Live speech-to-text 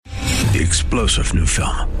The explosive new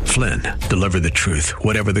film, Flynn, deliver the truth,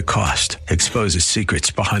 whatever the cost, exposes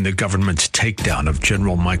secrets behind the government's takedown of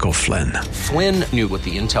General Michael Flynn. Flynn knew what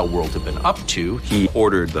the intel world had been up to. He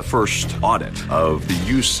ordered the first audit of the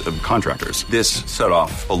use of contractors. This set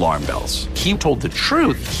off alarm bells. He told the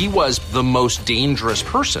truth. He was the most dangerous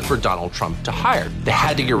person for Donald Trump to hire. They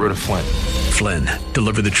had to get rid of Flynn. Flynn,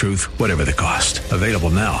 deliver the truth, whatever the cost. Available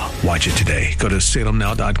now. Watch it today. Go to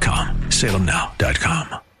salemnow.com.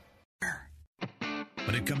 salemnow.com.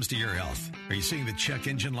 When it comes to your health, are you seeing the check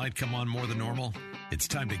engine light come on more than normal? It's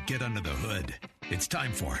time to get under the hood. It's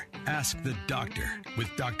time for Ask the Doctor with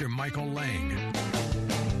Dr. Michael Lang.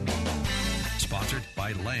 Sponsored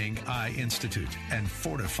by Lang Eye Institute and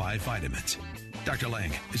Fortify Vitamins. Dr.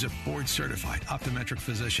 Lang is a board-certified optometric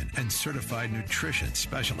physician and certified nutrition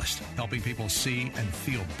specialist, helping people see and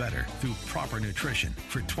feel better through proper nutrition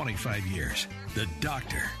for 25 years. The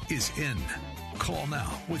doctor is in. Call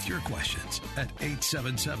now with your questions at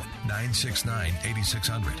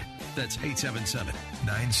 877-969-8600. That's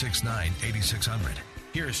 877-969-8600.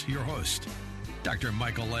 Here's your host, Dr.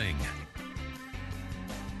 Michael Lang.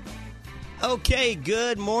 Okay,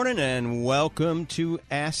 good morning and welcome to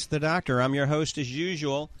Ask the Doctor. I'm your host as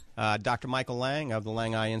usual, Dr. Michael Lang of the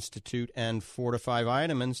Lang Eye Institute and Fortify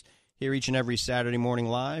Vitamins, here each and every Saturday morning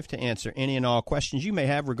live to answer any and all questions you may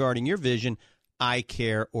have regarding your vision, eye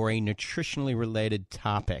care, or a nutritionally related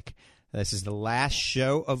topic. This is the last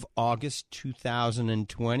show of August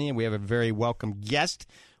 2020, and we have a very welcome guest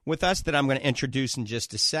with us that I'm going to introduce in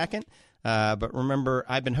just a second. But remember,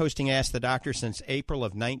 I've been hosting Ask the Doctor since April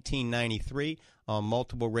of 1993 on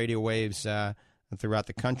multiple radio waves throughout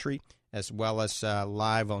the country, as well as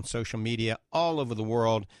live on social media all over the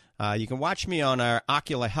world. You can watch me on our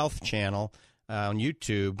Ocula Health channel on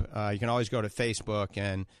YouTube. You can always go to Facebook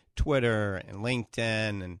and Twitter and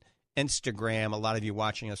LinkedIn and Instagram. A lot of you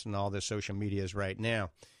watching us on all the social medias right now.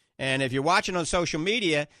 And if you're watching on social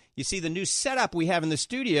media, you see the new setup we have in the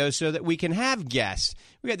studio so that we can have guests.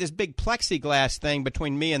 We got this big plexiglass thing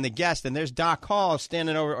between me and the guest, and there's Doc Hall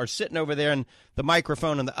standing over or sitting over there in the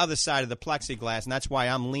microphone on the other side of the plexiglass, and that's why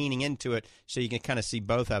I'm leaning into it so you can kind of see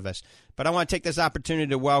both of us. But I want to take this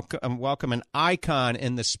opportunity to welcome an icon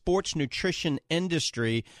in the sports nutrition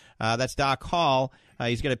industry. That's Doc Hall.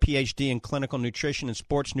 He's got a Ph.D. in clinical nutrition and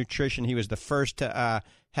sports nutrition. He was the first to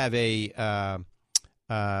have a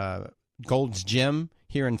Gold's Gym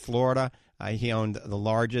here in Florida. He owned the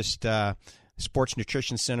largest sports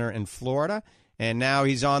nutrition center in Florida. And now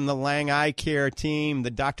he's on the Lang Eye Care team,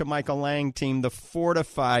 the Dr. Michael Lang team, the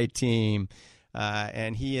Fortify team.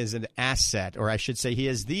 And he is an asset, or I should say he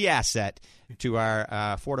is the asset to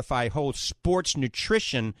our Fortify whole sports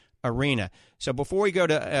nutrition arena. So before we go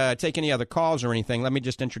to take any other calls or anything, let me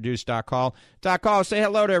just introduce Doc Hall. Doc Hall, say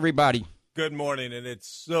hello to everybody. Good morning, and it's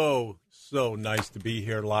so nice to be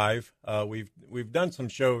here live. We've done some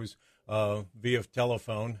shows via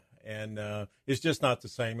telephone, and it's just not the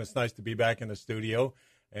same. It's nice to be back in the studio,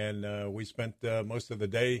 and we spent most of the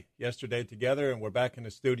day yesterday together, and we're back in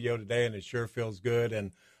the studio today, and it sure feels good.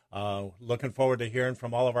 And looking forward to hearing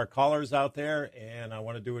from all of our callers out there. And I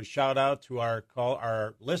want to do a shout out to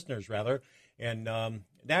our listeners rather in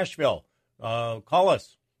Nashville. Call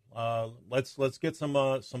us. Let's get some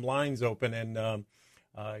lines open and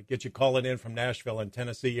get you calling in from Nashville and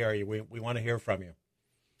Tennessee area. We want to hear from you.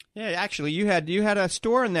 Yeah, actually, you had a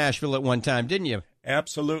store in Nashville at one time, didn't you?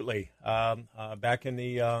 Absolutely. Back in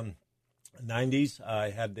the 90s, I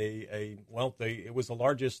had it was the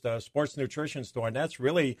largest sports nutrition store, and that's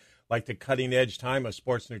really like the cutting edge time of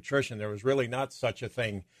sports nutrition. There was really not such a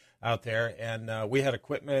thing out there, and we had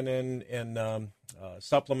equipment and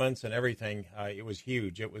supplements and everything. It was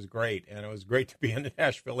huge. It was great, and it was great to be in the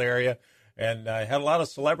Nashville area. And I had a lot of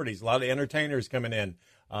celebrities, a lot of entertainers coming in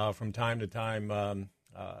from time to time, and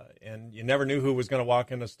you never knew who was going to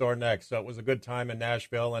walk in the store next. So it was a good time in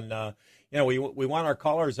Nashville, and we want our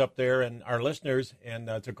callers up there and our listeners and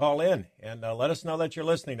to call in and let us know that you're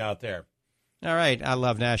listening out there. All right. I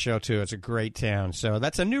love Nashville, too. It's a great town. So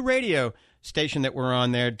that's a new radio station that we're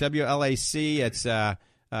on there, WLAC. It's an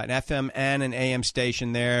FM and an AM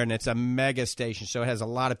station there, and it's a mega station, so it has a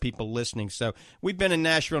lot of people listening. So we've been in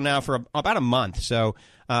Nashville now for about a month. So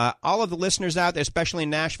all of the listeners out there, especially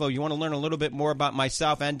in Nashville, you want to learn a little bit more about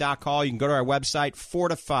myself and Doc Hall, you can go to our website,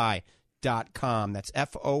 fortify.com. That's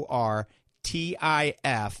FORTIFEYE.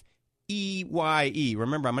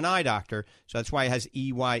 Remember, I'm an eye doctor, so that's why it has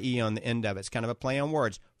EYE on the end of it. It's kind of a play on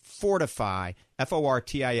words. Fortify,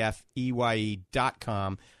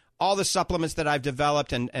 FORTIFEYE.com. All the supplements that I've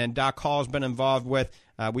developed and Doc Hall's been involved with,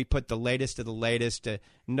 We put the latest of the latest.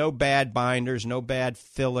 No bad binders, no bad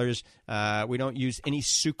fillers. We don't use any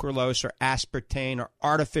sucralose or aspartame or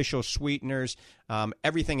artificial sweeteners.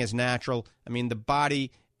 Everything is natural. I mean, the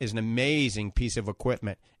body is an amazing piece of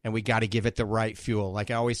equipment, and we got to give it the right fuel. Like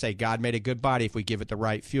I always say, God made a good body if we give it the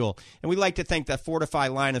right fuel. And we like to think that Fortify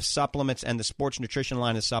line of supplements and the sports nutrition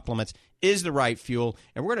line of supplements is the right fuel,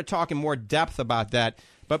 and we're going to talk in more depth about that.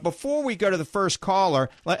 But before we go to the first caller,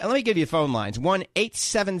 let me give you phone lines.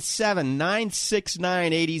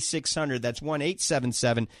 1-877-969-8600. That's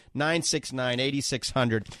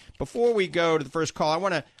 1-877-969-8600. Before we go to the first call,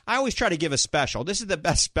 I always try to give a special. This is the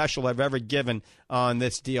best special I've ever given on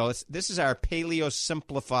this deal. This is our Paleo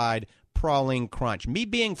Simplified Praline Crunch. Me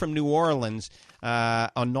being from New Orleans,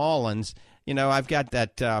 on Nolans, I've got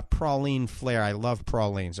that praline flair. I love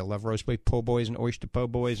pralines. I love roast beef po' boys and oyster po'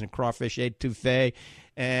 boys and crawfish etouffee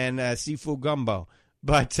and seafood gumbo.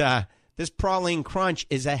 But this praline crunch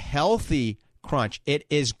is a healthy crunch. It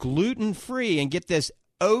is gluten-free, and get this,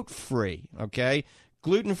 oat-free, okay?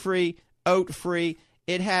 Gluten-free, oat-free.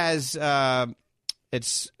 It has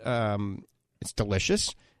it's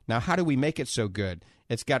delicious. Now, how do we make it so good?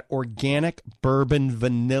 It's got organic bourbon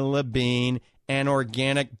vanilla bean and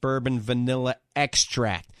organic bourbon vanilla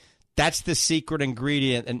extract. That's the secret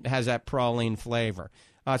ingredient and has that praline flavor.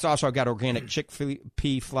 It's also got organic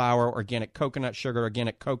chickpea flour, organic coconut sugar,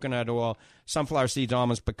 organic coconut oil, sunflower seeds,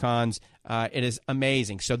 almonds, pecans. It is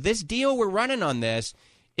amazing. So this deal we're running on this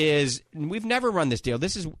is, we've never run this deal.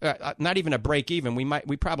 This is not even a break even.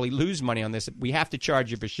 We probably lose money on this. We have to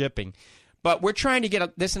charge you for shipping. But we're trying to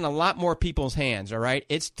get this in a lot more people's hands, all right?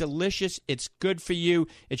 It's delicious. It's good for you.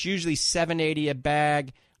 It's usually $7.80 a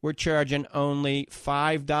bag. We're charging only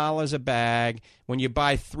 $5 a bag. When you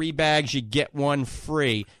buy 3 bags, you get 1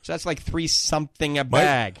 free. So that's like $3-something a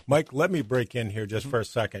bag. Mike, let me break in here just for a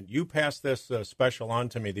second. You passed this special on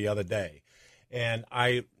to me the other day, and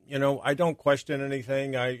I don't question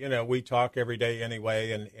anything. We talk every day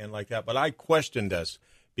anyway, and like that. But I questioned this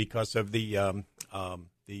because of the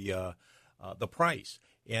price,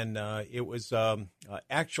 and it was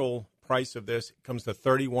actual price of this comes to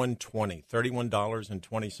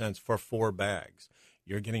 $31.20 for 4 bags.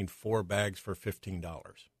 You're getting 4 bags for $15.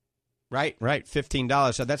 Right,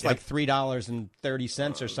 $15. So that's like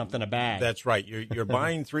 $3.30 or something a bag. That's right. You're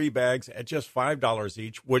buying 3 bags at just $5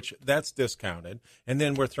 each, which that's discounted, and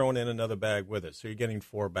then we're throwing in another bag with it. So you're getting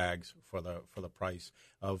 4 bags for the price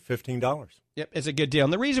of $15. Yep, it's a good deal.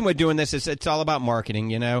 And the reason we're doing this is it's all about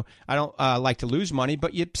marketing. I don't like to lose money,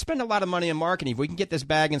 but you spend a lot of money on marketing. If we can get this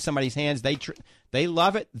bag in somebody's hands, they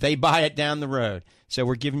love it. They buy it down the road. So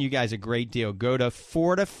we're giving you guys a great deal. Go to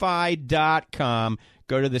Fortify.com.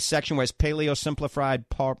 Go to the section where it's Paleo Simplified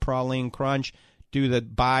Praline Crunch. Do the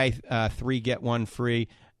buy 3, get 1 free.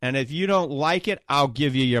 And if you don't like it, I'll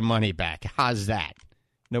give you your money back. How's that?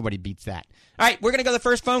 Nobody beats that. All right, we're going to go to the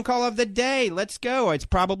first phone call of the day. Let's go. It's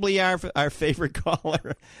probably our favorite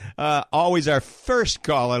caller. Always our first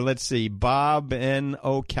caller. Let's see. Bob in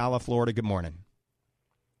Ocala, Florida. Good morning.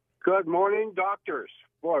 Good morning, doctors.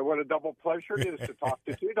 Boy, what a double pleasure it is to talk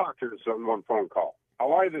to 2 doctors on one phone call.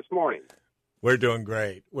 How are you this morning? We're doing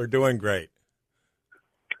great.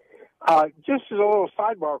 Just as a little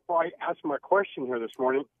sidebar before I ask my question here this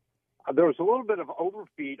morning, there was a little bit of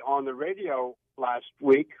overfeed on the radio last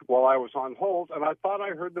week while I was on hold, and I thought I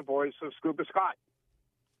heard the voice of Scuba Scott.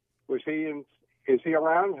 Is he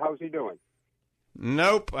around? How's he doing?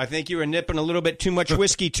 Nope. I think you were nipping a little bit too much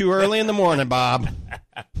whiskey too early in the morning, Bob.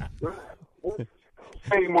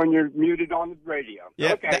 Same when you're muted on the radio.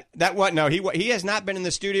 Yeah, okay. No, he has not been in the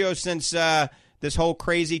studio since this whole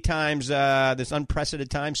crazy times, this unprecedented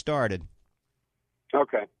time started.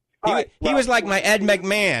 Okay. He was like my Ed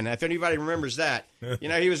McMahon, if anybody remembers that.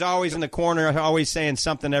 He was always in the corner, always saying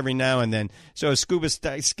something every now and then. So Scuba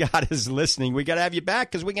Scott is listening. We got to have you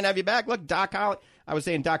back because we can have you back. Look, Doc Hollywood. I was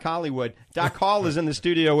saying Doc Hollywood. Doc Hall is in the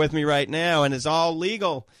studio with me right now, and it's all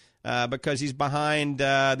legal because he's behind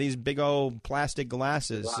these big old plastic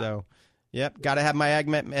glasses. Wow. So, yep, got to have my Ed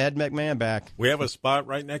McMahon back. We have a spot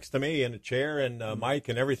right next to me in a chair and Mike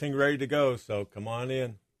and everything ready to go. So come on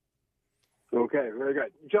in. Okay, very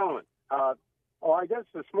good. Gentlemen, I guess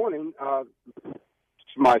this morning, to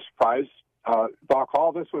my surprise, Doc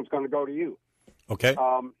Hall, this one's going to go to you. Okay.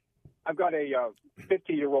 I've got a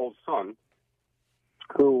 50-year-old son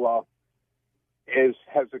who is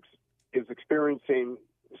experiencing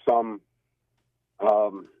some,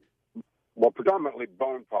 predominantly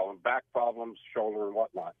bone problem, back problems, shoulder and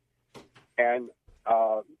whatnot. And,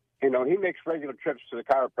 he makes regular trips to the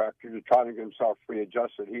chiropractor to try to get himself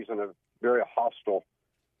readjusted. He's in a very hostile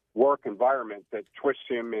work environment that twists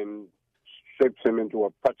him in shapes him into a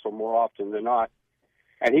pretzel more often than not,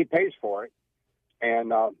 and he pays for it.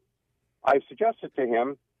 And I suggested to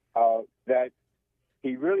him that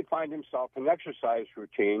he really find himself an exercise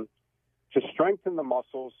routine to strengthen the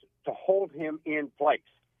muscles to hold him in place.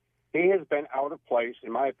 He has been out of place,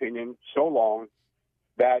 in my opinion, so long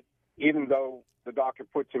that even though the doctor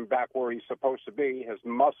puts him back where he's supposed to be, his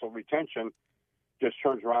muscle retention just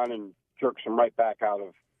turns around and jerks him right back out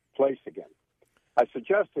of place again. I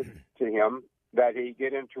suggested to him that he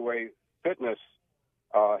get into a fitness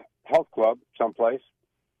health club someplace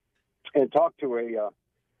and talk to a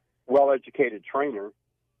well-educated trainer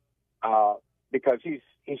because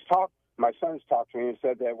he's talked. My son's talked to me and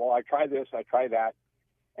said that, well, I try this, I try that,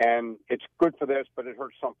 and it's good for this, but it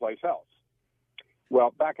hurts someplace else.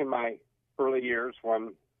 Well, back in my early years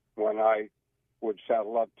when I would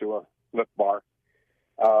saddle up to a lift bar,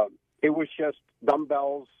 it was just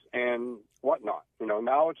dumbbells and whatnot.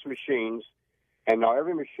 Now it's machines, and now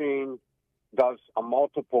every machine does a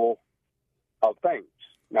multiple of things.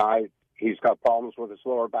 Now he's got problems with his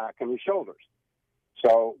lower back and his shoulders.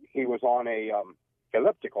 So he was on a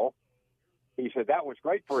elliptical. He said that was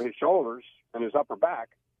great for his shoulders and his upper back,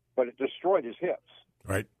 but it destroyed his hips.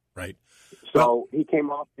 Right. So he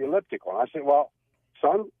came off the elliptical. And I said, well,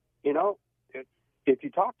 son, if you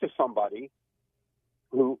talk to somebody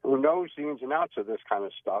who knows the ins and outs of this kind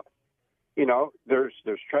of stuff, there's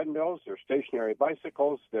treadmills, there's stationary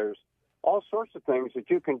bicycles, there's all sorts of things that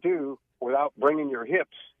you can do without bringing your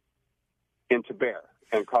hips into bear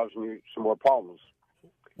and causing you some more problems.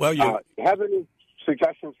 Well, you have any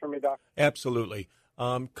suggestions for me, Doc? Absolutely.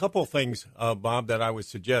 Couple things, Bob, that I would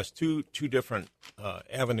suggest. Two different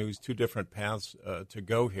avenues, two different paths to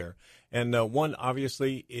go here. And one,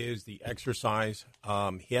 obviously, is the exercise.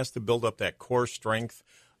 He has to build up that core strength,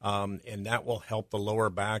 and that will help the lower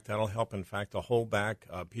back. That'll help, in fact, the whole back.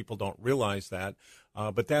 People don't realize that.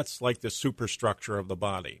 But that's like the superstructure of the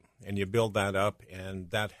body, and you build that up, and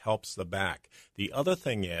that helps the back. The other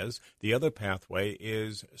thing is, the other pathway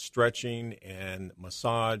is stretching and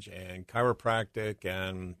massage and chiropractic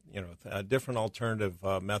and, different alternative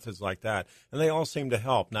methods like that, and they all seem to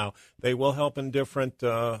help. Now, they will help in different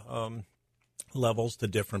levels to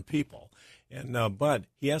different people. And but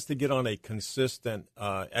he has to get on a consistent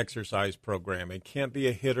exercise program. It can't be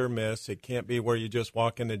a hit or miss. It can't be where you just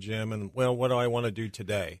walk in the gym and, well, what do I want to do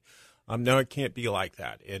today? No, it can't be like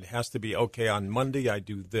that. It has to be, okay, on Monday I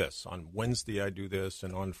do this, on Wednesday I do this,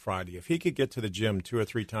 and on Friday. If he could get to the gym 2 or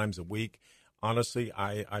 3 times a week, honestly,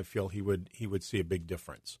 I feel he would see a big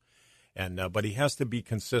difference. And but he has to be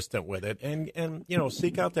consistent with it, and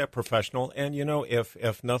seek out that professional. And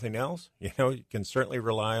if nothing else, you can certainly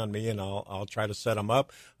rely on me, and I'll try to set him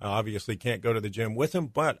up. I obviously can't go to the gym with him,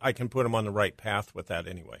 but I can put him on the right path with that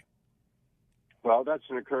anyway. Well, that's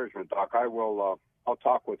an encouragement, Doc. I will. I'll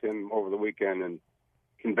talk with him over the weekend and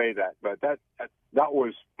convey that. But that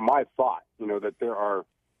was my thought. That there are.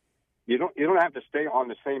 You don't have to stay on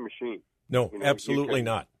the same machine. No, absolutely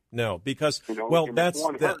not. No, because do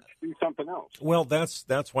something else. Well,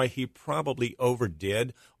 that's why he probably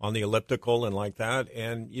overdid on the elliptical and like that,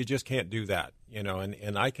 and you just can't do that,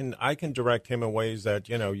 And I can direct him in ways that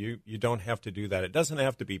you don't have to do that. It doesn't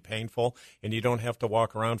have to be painful, and you don't have to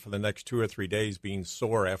walk around for the next 2 or 3 days being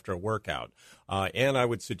sore after a workout. And I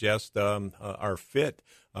would suggest our Fit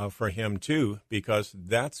for him too, because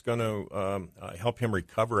that's going to help him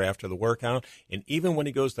recover after the workout. And even when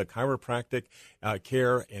he goes to chiropractic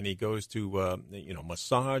care and he goes to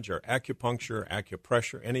massage or acupuncture,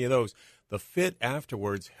 acupressure, any of those, the Fit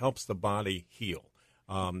afterwards helps the body heal.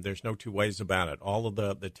 There's no two ways about it. All of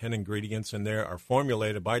the 10 ingredients in there are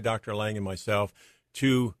formulated by Dr. Lang and myself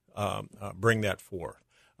to bring that forth.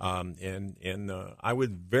 And I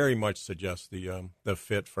would very much suggest the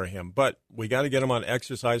Fit for him. But we got to get him on an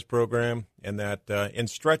exercise program, and that and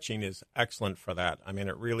stretching is excellent for that. I mean,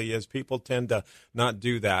 it really is. People tend to not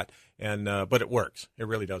do that, and but it works. It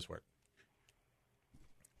really does work.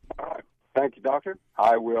 All right. Thank you, Doctor.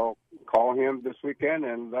 I will call him this weekend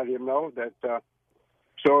and let him know that.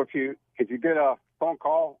 So if you get a phone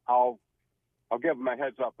call, I'll give him a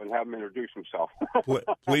heads up and have him introduce himself.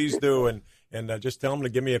 Please do, and just tell him to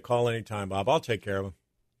give me a call anytime, Bob. I'll take care of him.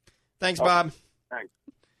 Thanks, Bob.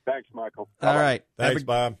 Thanks, Michael. All right. Thanks,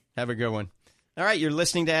 Bob. Have a good one. All right, you're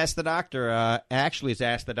listening to Ask the Doctor. Actually, it's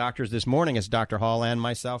Ask the Doctors this morning. It's Dr. Hall and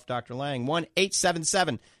myself, Dr. Lang.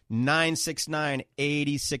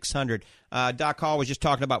 1-877-969-8600. Doc Hall was just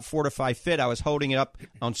talking about Fortify Fit. I was holding it up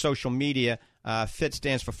on social media. FIT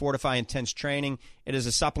stands for Fortify Intense Training. It is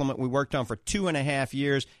a supplement we worked on for 2.5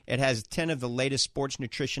 years. It has 10 of the latest sports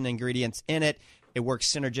nutrition ingredients in it. It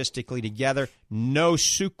works synergistically together. No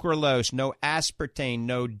sucralose, no aspartame,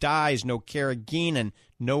 no dyes, no carrageenan,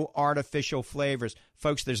 no artificial flavors.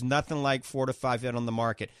 Folks, there's nothing like Fortify Fit on the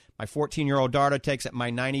market. My 14-year-old daughter takes it.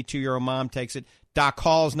 My 92-year-old mom takes it. Doc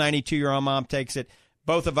Hall's 92-year-old mom takes it.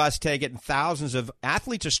 Both of us take it, and thousands of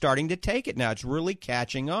athletes are starting to take it now. It's really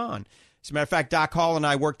catching on. As a matter of fact, Doc Hall and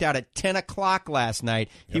I worked out at 10 o'clock last night.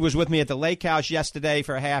 Yep. He was with me at the lake house yesterday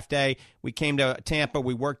for a half day. We came to Tampa.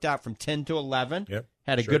 We worked out from 10 to 11. Yep.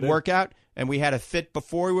 Had a good workout, and we had a fit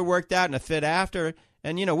before we worked out and a fit after.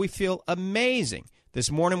 And, you know, we feel amazing. This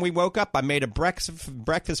morning we woke up. I made a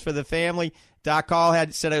breakfast for the family. Doc Hall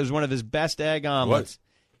said it was one of his best egg omelets.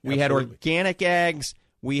 We had organic eggs.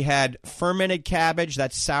 We had fermented cabbage,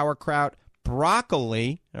 that's sauerkraut,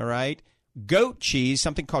 broccoli, all right, goat cheese,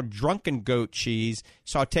 something called drunken goat cheese,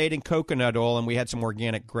 sauteed in coconut oil, and we had some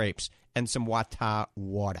organic grapes and some wata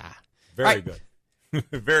water. Very good.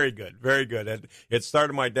 Very good. Very good. It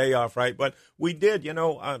started my day off right. But we did, you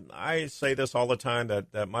know, I say this all the time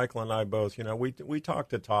that Michael and I both, you know, we talk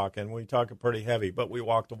the talk and we talk it pretty heavy, but we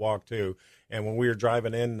walk the walk too. And when we were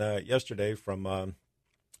driving in yesterday from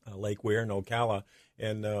Lake Weir in Ocala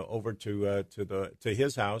and over to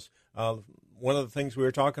his house, one of the things we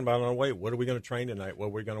were talking about on the way, what are we going to train tonight? What are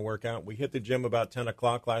we going to work out? We hit the gym about 10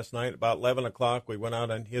 o'clock last night. About 11 o'clock, we went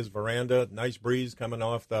out on his veranda, nice breeze coming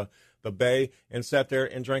off the bay, and sat there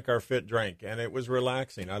and drank our fit drink. And it was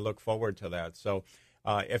relaxing. I look forward to that. So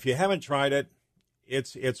if you haven't tried it,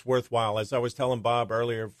 it's worthwhile. As I was telling Bob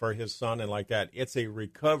earlier for his son and like that, it's a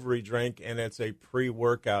recovery drink and it's a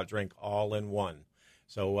pre-workout drink all in one.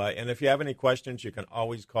 So, and if you have any questions, you can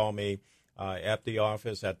always call me at the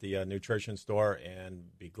office, at the nutrition store,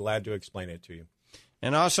 and be glad to explain it to you.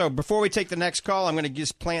 And also, before we take the next call, I'm going to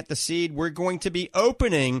just plant the seed. We're going to be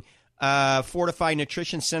opening Fortify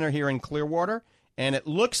Nutrition Center here in Clearwater, and it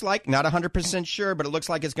looks like, not 100% sure, but it looks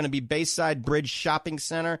like it's going to be Bayside Bridge Shopping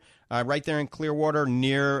Center right there in Clearwater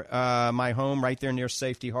near my home, right there near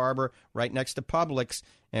Safety Harbor, right next to Publix.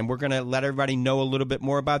 And we're going to let everybody know a little bit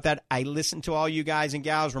more about that. I listened to all you guys and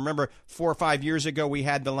gals. Remember, 4 or 5 years ago, we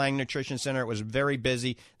had the Lang Nutrition Center. It was very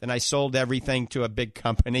busy. Then I sold everything to a big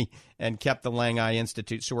company and kept the Lang Eye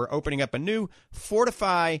Institute. So we're opening up a new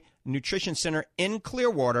Fortify Nutrition Center in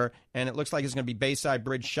Clearwater, and it looks like it's going to be Bayside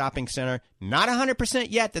Bridge Shopping Center. Not 100%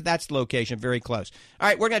 yet that's the location. Very close. All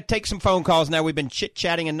right, we're going to take some phone calls now. We've been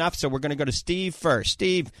chit-chatting enough, so we're going to go to Steve first.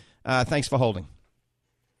 Steve, thanks for holding.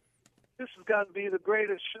 This has got to be the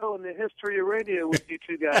greatest show in the history of radio with you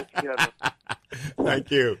two guys together.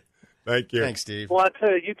 Thank you. Thank you. Thanks, Steve. Well, I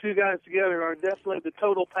tell you two guys together are definitely the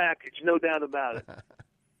total package, no doubt about it.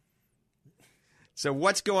 So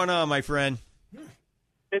what's going on, my friend?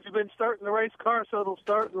 Have you been starting the race car so it'll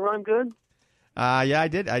start and run good? Yeah, I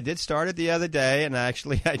did. I did start it the other day, and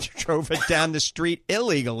actually I drove it down the street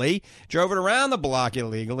illegally, drove it around the block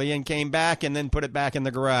illegally, and came back and then put it back in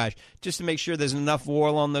the garage just to make sure there's enough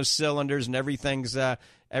oil on those cylinders and everything's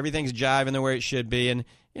jiving the way it should be. And,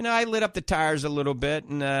 you know, I lit up the tires a little bit,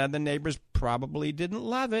 and the neighbors probably didn't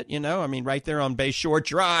love it, you know. I mean, right there on Bayshore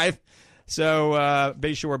Drive, so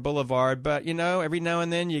Bayshore Boulevard. But, you know, every now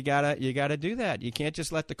and then you gotta do that. You can't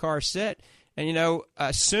just let the car sit. And, you know,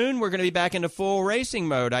 soon we're going to be back into full racing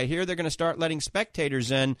mode. I hear they're going to start letting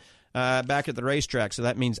spectators in back at the racetrack, so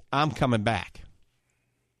that means I'm coming back.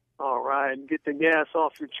 All right. Get the gas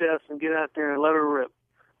off your chest and get out there and let her rip.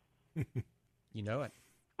 You know it.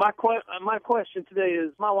 My question today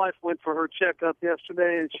is, my wife went for her checkup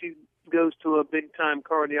yesterday, and she goes to a big-time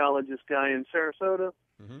cardiologist guy in Sarasota,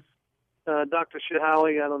 Dr.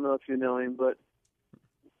 Shahawi. I don't know if you know him, but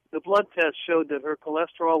the blood test showed that her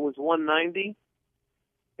cholesterol was 190,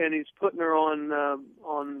 and he's putting her on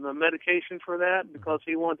the medication for that because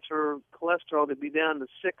he wants her cholesterol to be down to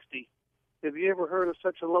 60. Have you ever heard of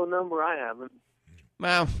such a low number? I haven't.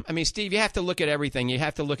 Well, I mean, Steve, you have to look at everything. You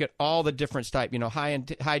have to look at all the different types, you know,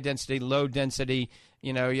 high density, low density.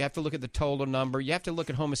 You know, you have to look at the total number. You have to look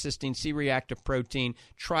at homocysteine, C-reactive protein,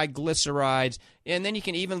 triglycerides, and then you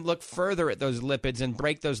can even look further at those lipids and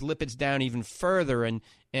break those lipids down even further, and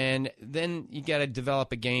then you got to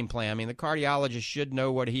develop a game plan. I mean, the cardiologist should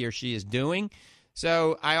know what he or she is doing.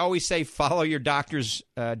 So I always say follow your doctor's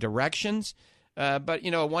directions. But, you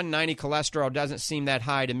know, 190 cholesterol doesn't seem that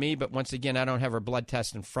high to me. But once again, I don't have her blood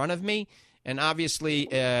test in front of me. And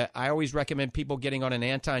obviously, I always recommend people getting on an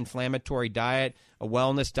anti-inflammatory diet, a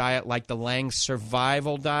wellness diet like the Lang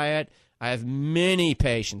Survival Diet. I have many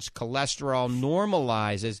patients. Cholesterol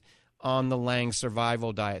normalizes on the Lang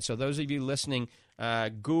Survival Diet. So those of you listening,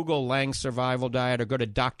 Google Lang Survival Diet or go to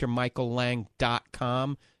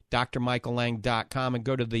drmichaellang.com, drmichaellang.com, and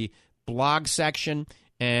go to the blog section.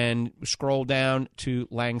 and scroll down to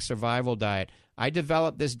Lang's Survival Diet. I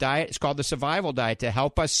developed this diet. It's called the Survival Diet to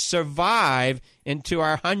help us survive into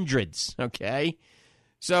our hundreds, okay?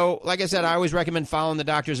 So, like I said, I always recommend following the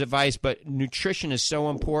doctor's advice, but nutrition is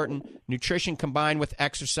so important. Nutrition combined with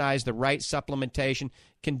exercise, the right supplementation,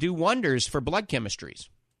 can do wonders for blood chemistries.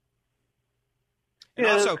 And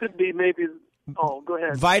yeah, also, it could be maybe. Oh, go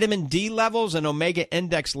ahead. Vitamin D levels and omega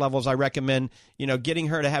index levels, I recommend, getting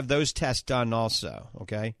her to have those tests done also,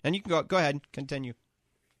 okay? And you can go ahead and continue.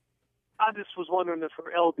 I just was wondering if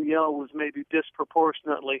her LDL was maybe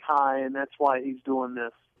disproportionately high, and that's why he's doing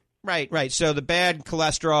this. Right. So the bad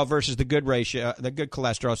cholesterol versus the good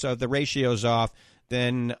cholesterol. So if the ratio's off,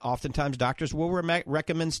 then oftentimes doctors will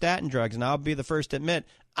recommend statin drugs. And I'll be the first to admit,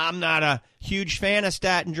 I'm not a huge fan of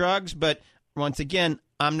statin drugs, but once again,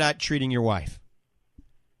 I'm not treating your wife.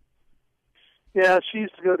 Yeah, she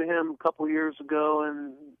used to go to him a couple years ago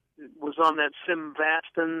and was on that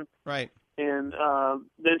Simvastatin. Right. And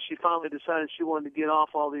then she finally decided she wanted to get off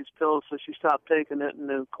all these pills, so she stopped taking it, and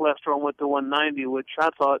the cholesterol went to 190, which I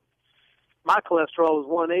thought my cholesterol was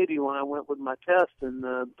 180 when I went with my test, and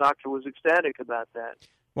the doctor was ecstatic about that.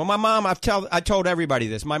 Well, my mom, I told everybody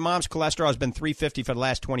this. My mom's cholesterol has been 350 for the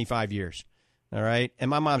last 25 years. All right. And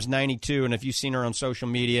my mom's 92. And if you've seen her on social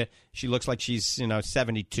media, she looks like she's,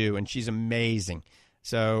 72, and she's amazing.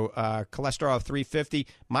 So cholesterol of 350.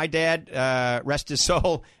 My dad, rest his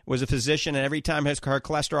soul, was a physician. And every time her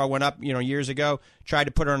cholesterol went up, years ago, tried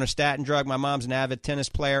to put her on a statin drug. My mom's an avid tennis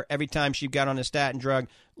player. Every time she got on a statin drug,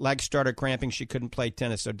 legs started cramping. She couldn't play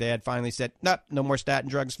tennis. So Dad finally said, nope, no more statin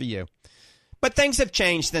drugs for you. But things have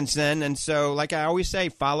changed since then, and so, like I always say,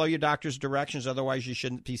 follow your doctor's directions. Otherwise, you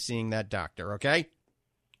shouldn't be seeing that doctor, okay?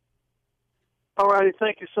 All righty.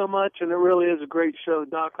 Thank you so much, and it really is a great show.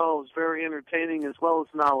 Doc Hall is very entertaining as well as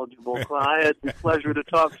knowledgeable. I had the pleasure to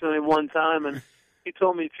talk to him one time, and he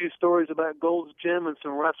told me a few stories about Gold's Gym and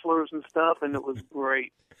some wrestlers and stuff, and it was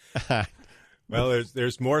great. Well,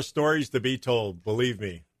 there's more stories to be told, believe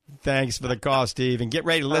me. Thanks for the call, Steve, and get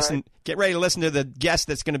ready to listen. Right. Get ready to listen to the guest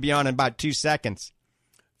that's going to be on in about 2 seconds.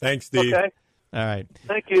 Thanks, Steve. Okay. All right.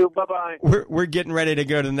 Thank you. Bye-bye. We're getting ready to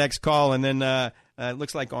go to the next call, and then it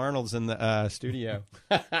looks like Arnold's in the studio.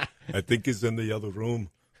 I think he's in the other room.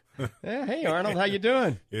 Yeah, hey, Arnold, how you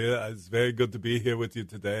doing? Yeah, it's very good to be here with you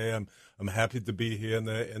today. I'm happy to be here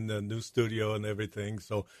in the new studio and everything.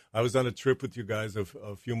 So I was on a trip with you guys a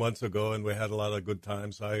few months ago, and we had a lot of good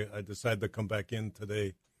times. So I decided to come back in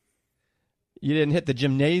today. You didn't hit the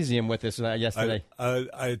gymnasium with us yesterday.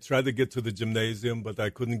 I tried to get to the gymnasium, but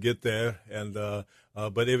I couldn't get there. And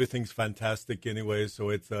but everything's fantastic anyway, so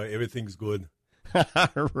it's everything's good.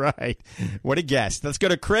 Right. What a guest. Let's go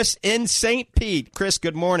to Chris in St. Pete. Chris,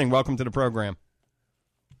 good morning. Welcome to the program.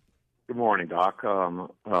 Good morning, Doc.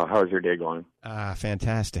 How's your day going?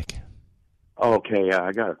 Fantastic. Okay,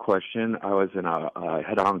 I got a question. I was in a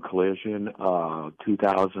head-on collision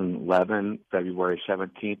 2011, February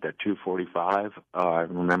 17th at 2:45. I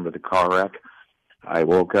remember the car wreck. I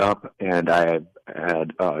woke up and I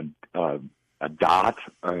had a dot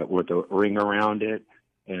with a ring around it,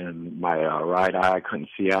 and my right eye I couldn't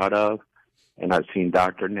see out of. And I've seen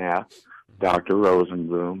Dr. Knapp, Dr.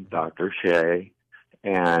 Rosenblum, Dr. Shea,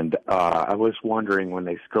 and I was wondering, when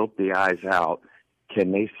they scope the eyes out,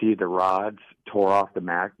 can they see the rods tore off the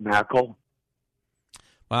macle?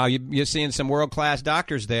 Wow, you're seeing some world-class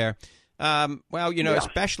doctors there.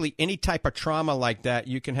 Especially any type of trauma like that,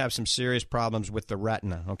 you can have some serious problems with the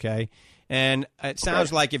retina, okay? And it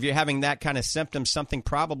sounds like if you're having that kind of symptom, something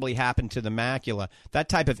probably happened to the macula. That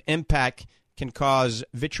type of impact can cause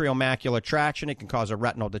vitreomacular traction. It can cause a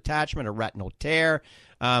retinal detachment, a retinal tear.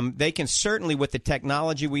 They can certainly, with the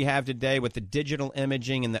technology we have today, with the digital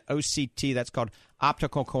imaging and the OCT, that's called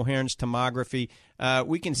optical coherence tomography,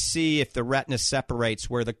 we can see if the retina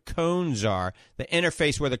separates where the cones are, the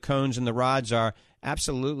interface where the cones and the rods are.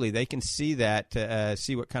 Absolutely, they can see that to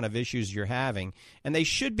see what kind of issues you're having. And they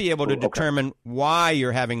should be able to determine why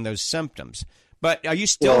you're having those symptoms. But are you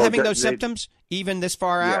still having those symptoms even this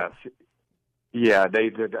far out? Yes. Yeah, they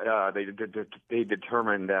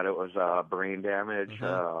determined that it was brain damage,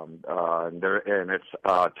 and it's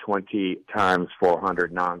 20 times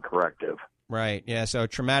 400 non-corrective. Right. Yeah. So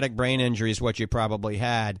traumatic brain injury is what you probably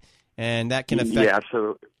had, and that can affect. Yeah.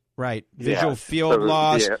 So. Right. Visual field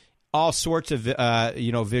loss, all sorts of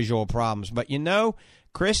visual problems. But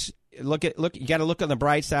Chris, you got to look on the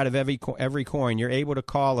bright side of every coin. You're able to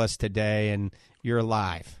call us today, and you're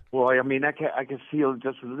alive. Well, I mean, I can feel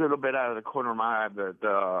just a little bit out of the corner of my eye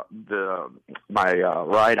that my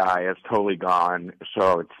right eye is totally gone.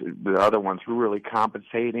 So the other one's really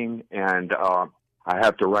compensating, and I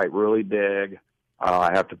have to write really big.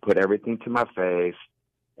 I have to put everything to my face.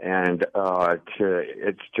 And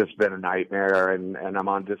it's just been a nightmare, and I'm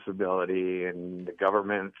on disability, and the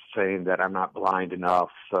government's saying that I'm not blind enough.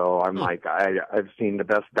 So I'm like, I've seen the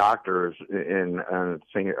best doctors in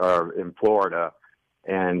Florida,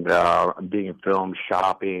 and being filmed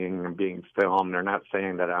shopping and being filmed. They're not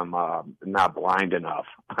saying that I'm not blind enough,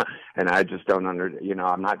 and I just don't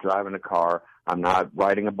I'm not driving a car, I'm not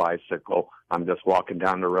riding a bicycle, I'm just walking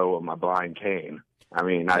down the road with my blind cane. I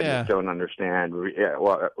mean, I just don't understand. This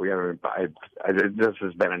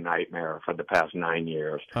has been a nightmare for the past 9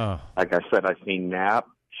 years. Oh. Like I said, I've seen Knapp,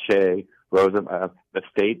 Shea, Rosa, the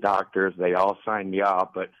state doctors. They all signed me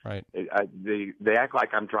up, but they act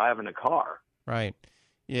like I'm driving a car. Right.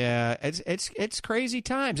 Yeah, it's crazy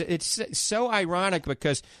times. It's so ironic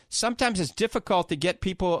because sometimes it's difficult to get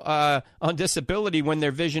people on disability when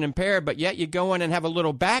they're vision impaired, but yet you go in and have a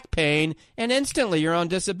little back pain, and instantly you're on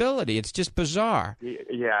disability. It's just bizarre.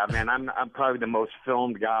 Yeah, man, I'm probably the most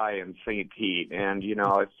filmed guy in St. Pete, and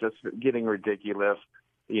it's just getting ridiculous.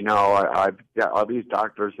 I've got all these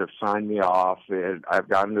doctors have signed me off. I've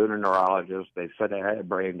gotten to a neurologist. They said I had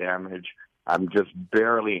brain damage. I'm just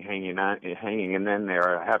barely hanging in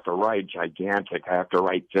there. I have to write gigantic. I have to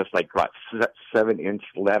write just like 7-inch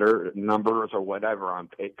letter numbers or whatever on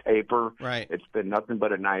paper. Right. It's been nothing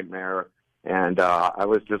but a nightmare. And I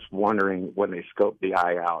was just wondering, when they scoped the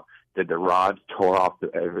eye out, did the rods tore off?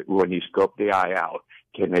 When you scope the eye out,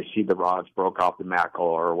 can they see the rods broke off the macula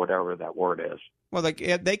or whatever that word is? Well,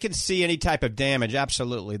 they can see any type of damage.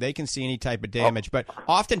 Absolutely. They can see any type of damage. But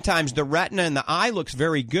oftentimes the retina in the eye looks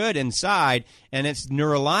very good inside, and it's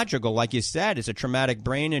neurological. Like you said, it's a traumatic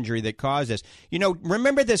brain injury that causes.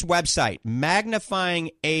 Remember this website,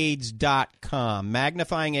 magnifyingaids.com,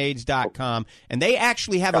 magnifyingaids.com, and they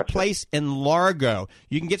actually have a place in Largo.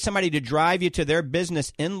 You can get somebody to drive you to their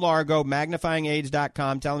business in Largo,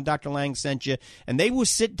 magnifyingaids.com, tell them Dr. Lang sent you, and they will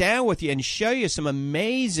sit down with you and show you some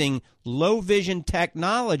amazing low vision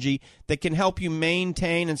technology that can help you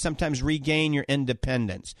maintain and sometimes regain your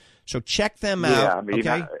independence. So check them out.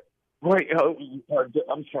 Okay. Wait,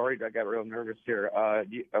 I'm sorry, I got real nervous here.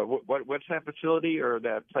 What's that facility or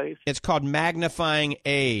that place? It's called Magnifying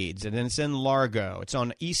Aids, and it's in Largo. It's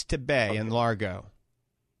on East to Bay in Largo.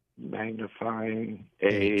 Magnifying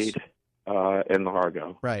Aid in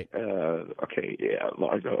Largo. Right. Okay, yeah,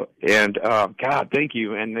 Largo. And, God, thank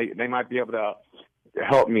you. And they might be able to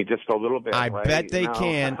help me just a little bit. I bet they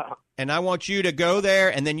can. And I want you to go there,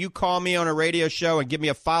 and then you call me on a radio show and give me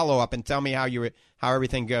a follow-up and tell me how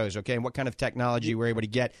everything goes, okay, and what kind of technology you were able to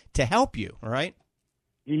get to help you, all right?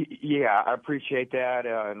 Yeah, I appreciate that.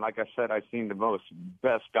 And like I said, I've seen the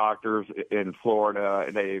best doctors in Florida.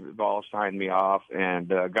 They've all signed me off, and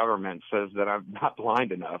the government says that I'm not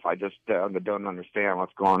blind enough. I just don't understand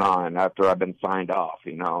what's going on after I've been signed off,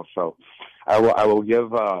 So I will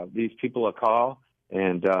give these people a call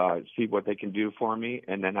and see what they can do for me,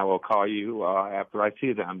 and then I will call you after I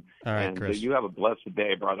see them. All right, and Chris. You have a blessed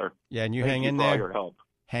day, brother. Yeah, and you Thank hang you in for there. all your help.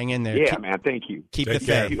 Hang in there. Yeah, man, thank you. Keep the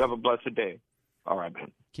faith. You have a blessed day. All right, man.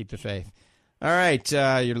 Keep the faith. All right,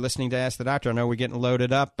 you're listening to Ask the Doctor. I know we're getting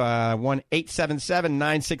loaded up.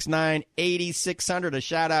 1-877-969-8600. A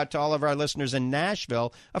shout-out to all of our listeners in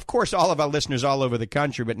Nashville. Of course, all of our listeners all over the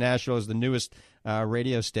country, but Nashville is the newest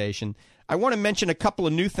radio station. I want to mention a couple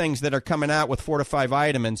of new things that are coming out with Fortify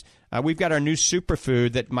Vitamins. We've got our new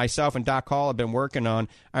superfood that myself and Doc Hall have been working on.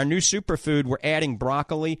 Our new superfood, we're adding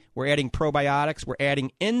broccoli, we're adding probiotics, we're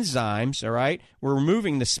adding enzymes, all right? We're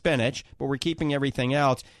removing the spinach, but we're keeping everything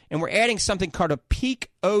else. And we're adding something called a Peak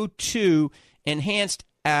O2 enhanced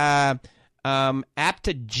aptogenic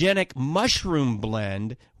mushroom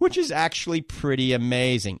blend, which is actually pretty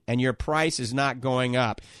amazing. And your price is not going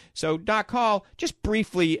up. So, Doc Hall, just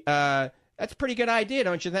briefly, that's a pretty good idea,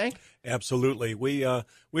 don't you think? Absolutely. We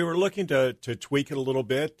were looking to tweak it a little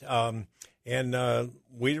bit, and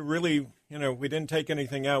we really, we didn't take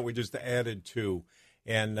anything out. We just added to,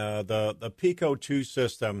 and the Peak O2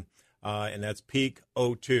 system, and that's Peak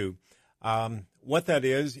O2. What that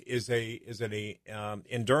is an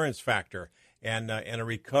endurance factor and a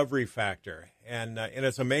recovery factor, and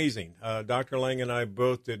it's amazing. Dr. Lang and I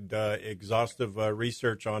both did exhaustive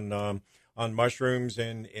research on mushrooms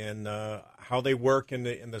and how they work in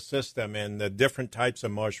the system and the different types of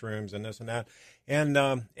mushrooms and this and that,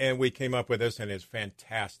 and we came up with this, and it's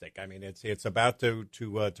fantastic. I mean, it's about to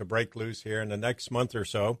break loose here in the next month or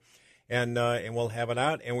so, and we'll have it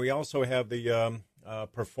out. And we also have the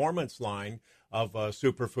performance line of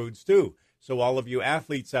superfoods too. So all of you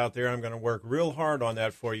athletes out there, I'm going to work real hard on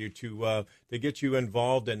that for you to get you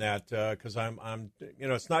involved in that, because I'm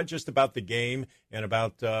it's not just about the game and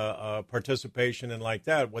about participation and like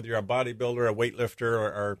that. Whether you're a bodybuilder, a weightlifter,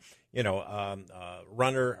 or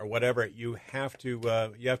runner or whatever, you have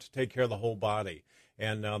to take care of the whole body,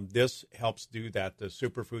 and this helps do that. The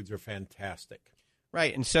superfoods are fantastic.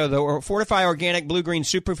 Right, and so the Fortify Organic Blue Green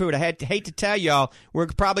Superfood, I hate to tell y'all, we're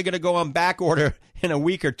probably going to go on back order in a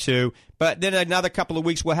week or two, but then another couple of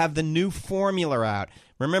weeks we'll have the new formula out.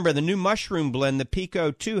 Remember, the new mushroom blend, the Pico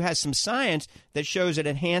 2, has some science that shows it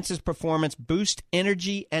enhances performance, boosts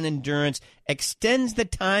energy and endurance, extends the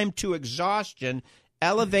time to exhaustion,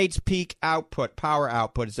 elevates peak output, power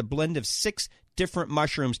output. It's a blend of 6 different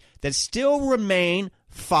mushrooms that still remain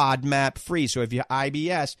FODMAP free. So if you have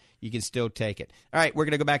IBS, you can still take it. All right, we're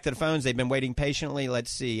going to go back to the phones. They've been waiting patiently.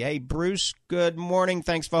 Let's see. Hey, Bruce, good morning.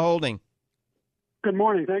 Thanks for holding. Good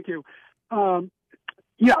morning. Thank you. I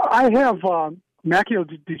have macular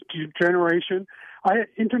degeneration. I have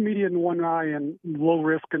intermediate in one eye and low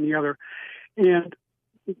risk in the other. And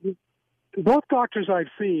both doctors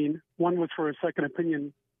I've seen, one was for a second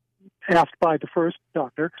opinion asked by the first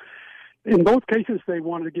doctor. In both cases, they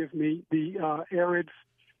wanted to give me the AREDS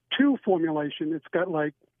 2 formulation. It's got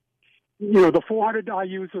the 400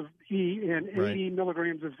 IUs of E and 80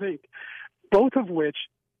 milligrams of zinc, both of which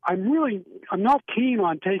I'm not keen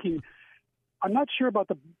on taking. I'm not sure about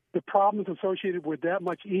the problems associated with that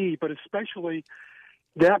much E, but especially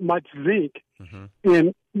that much zinc. Mm-hmm.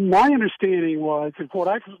 And my understanding was, and what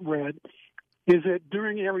I've read, is that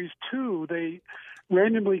during AREDS 2, they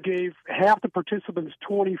randomly gave half the participants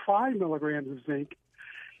 25 milligrams of zinc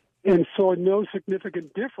and saw no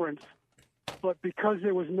significant difference. But because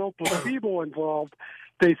there was no placebo involved,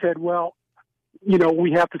 they said, well,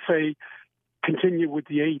 we have to say continue with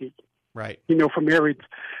the 80. Right. From AREDS.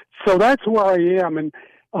 So that's where I am. And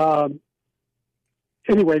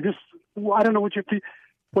anyway, I don't know what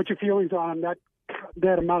your feelings are on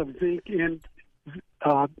that amount of zinc and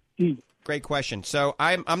E. Great question. So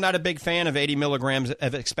I'm not a big fan of 80 milligrams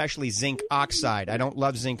of especially zinc oxide. I don't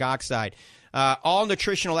love zinc oxide. All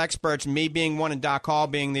nutritional experts, me being one and Doc Hall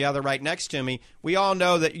being the other right next to me, we all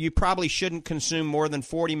know that you probably shouldn't consume more than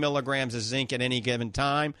 40 milligrams of zinc at any given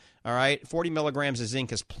time. All right? 40 milligrams of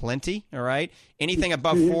zinc is plenty. All right? Anything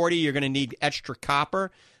above 40, you're going to need extra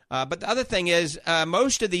copper. But the other thing is,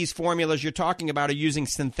 most of these formulas you're talking about are using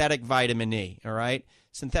synthetic vitamin E. All right?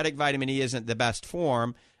 Synthetic vitamin E isn't the best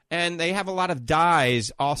form. And they have a lot of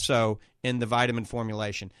dyes also in the vitamin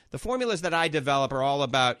formulation. The formulas that I develop are all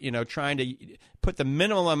about, trying to put the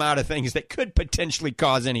minimum amount of things that could potentially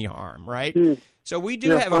cause any harm, right? So we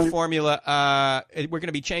do have a formula. We're going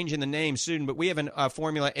to be changing the name soon, but we have a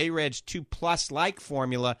formula, AREDS 2 Plus-like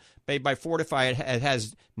formula made by Fortify. It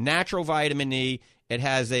has natural vitamin E. It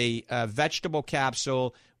has a vegetable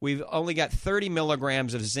capsule. We've only got 30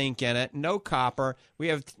 milligrams of zinc in it, no copper. We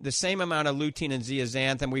have the same amount of lutein and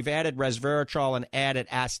zeaxanthin. We've added resveratrol and added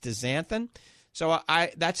astaxanthin. So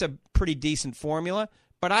that's a pretty decent formula.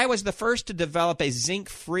 But I was the first to develop a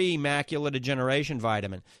zinc-free macular degeneration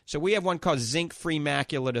vitamin. So we have one called Zinc-Free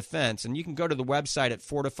Macular Defense, and you can go to the website at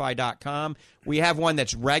fortify.com. We have one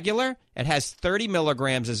that's regular. It has 30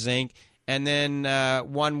 milligrams of zinc, and then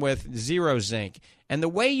one with 0 zinc. And the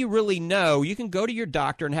way you really know, you can go to your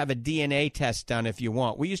doctor and have a DNA test done if you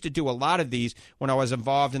want. We used to do a lot of these when I was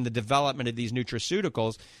involved in the development of these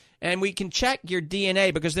nutraceuticals. And we can check your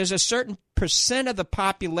DNA because there's a certain percent of the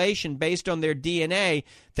population based on their DNA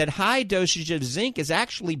that high dosage of zinc is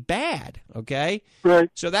actually bad, okay? Right.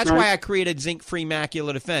 So that's why I created Zinc-Free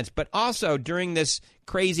Macular Defense. But also during this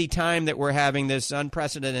crazy time that we're having, this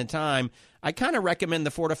unprecedented time, I kind of recommend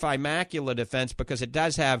the Fortify Macular Defense because it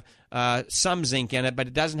does have some zinc in it, but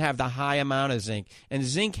it doesn't have the high amount of zinc. And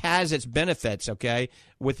zinc has its benefits, okay,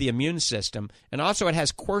 with the immune system. And also it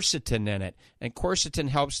has quercetin in it. And quercetin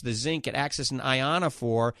helps the zinc. It acts as an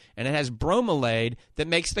ionophore, and it has bromelain that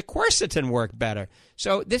makes the quercetin work better.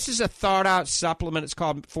 So this is a thought-out supplement. It's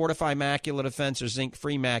called Fortify Macular Defense or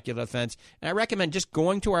Zinc-Free Macular Defense. And I recommend just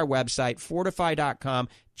going to our website, fortify.com,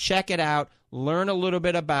 check it out, learn a little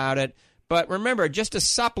bit about it. But remember, just a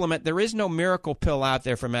supplement, there is no miracle pill out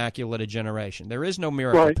there for macular degeneration. There is no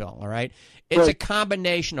miracle pill, all right? It's a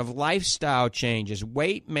combination of lifestyle changes,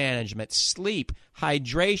 weight management, sleep,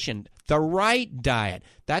 hydration, the right diet.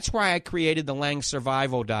 That's why I created the Lang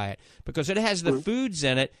Survival Diet, because it has the foods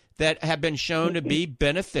in it that have been shown to be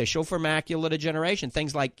beneficial for macular degeneration,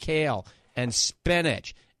 things like kale and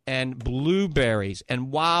spinach and blueberries and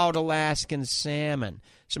wild Alaskan salmon.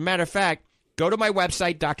 As a matter of fact, go to my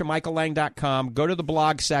website, drmichaellang.com, go to the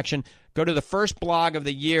blog section, go to the first blog of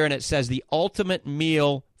the year, and it says the ultimate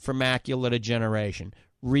meal for macular degeneration.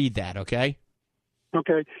 Read that, okay?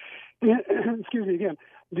 Okay. Excuse me again.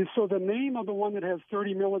 So the name of the one that has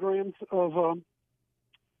 30 milligrams of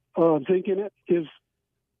zinc in it is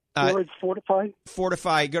where it's Fortify?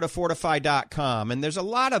 Fortify. Go to fortify.com. And there's a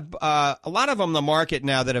lot of them on the market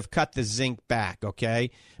now that have cut the zinc back,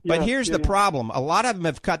 okay? But here's the problem. A lot of them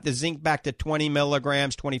have cut the zinc back to 20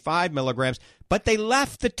 milligrams, 25 milligrams, but they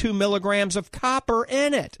left the 2 milligrams of copper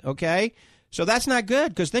in it, okay? So that's not good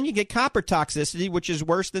because then you get copper toxicity, which is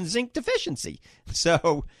worse than zinc deficiency.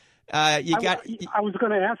 So I was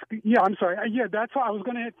going to ask. Yeah, I'm sorry. Yeah, that's why I was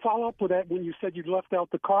going to follow up with that when you said you left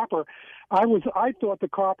out the copper. I thought the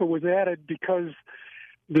copper was added because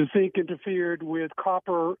the zinc interfered with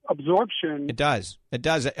copper absorption. It does.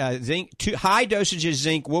 Zinc. High dosages of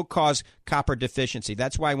zinc will cause copper deficiency.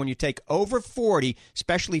 That's why when you take over 40,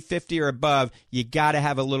 especially 50 or above, you got to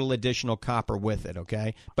have a little additional copper with it,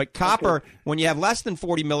 okay? But copper, when you have less than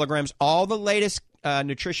 40 milligrams, all the latest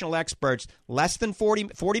nutritional experts, less than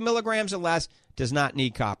 40 milligrams or less, does not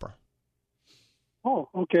need copper. Oh,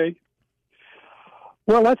 okay.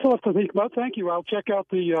 Well, that's all to think about. Thank you. I'll check out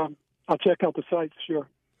the site, sure.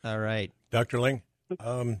 All right. Dr. Ling,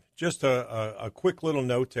 just a quick little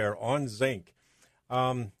note there on zinc.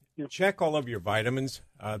 Check all of your vitamins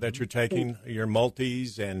that you're taking, your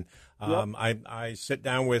multis, and I sit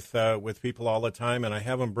down with people all the time, and I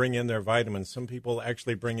have them bring in their vitamins. Some people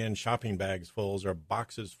actually bring in shopping bags full or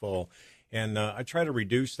boxes full, and I try to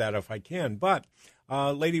reduce that if I can. But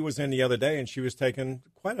a lady was in the other day, and she was taking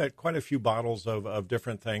quite a few bottles of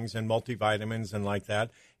different things and multivitamins and like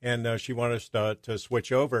that, and she wanted us to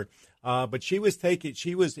switch over. But she was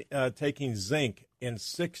taking zinc in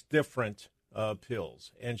 6 different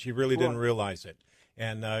pills, and she really didn't realize it.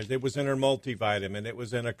 And it was in her multivitamin. It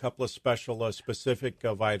was in a couple of special specific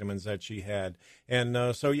vitamins that she had.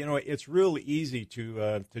 And so, it's real easy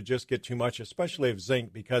to just get too much, especially of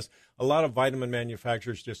zinc, because a lot of vitamin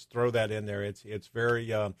manufacturers just throw that in there. It's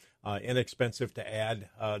very inexpensive to add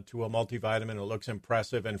to a multivitamin. It looks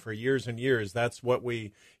impressive. And for years and years, that's what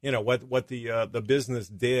what the business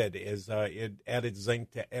did is it added zinc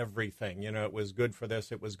to everything. It was good for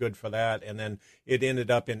this, it was good for that, and then it ended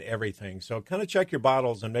up in everything. So kind of check your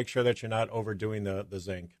bottles and make sure that you're not overdoing the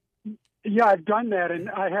zinc. Yeah, I've done that,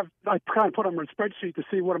 and I kind of put them on a spreadsheet to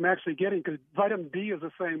see what I'm actually getting, because vitamin D is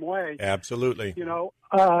the same way. Absolutely.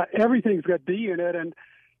 Everything's got D in it, and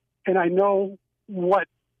I know what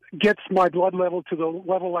gets my blood level to the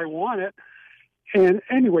level I want it. And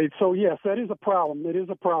anyway, so yes, that is a problem. It is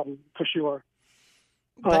a problem for sure.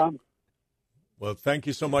 Well, thank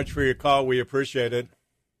you so much for your call. We appreciate it.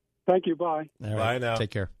 Thank you. Bye. All right. Bye now.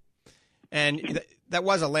 Take care. And that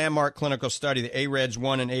was a landmark clinical study. The AREDS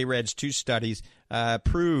 1 and AREDS 2 studies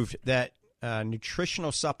proved that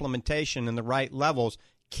nutritional supplementation in the right levels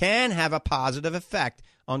can have a positive effect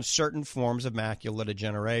on certain forms of macular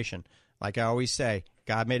degeneration. Like I always say,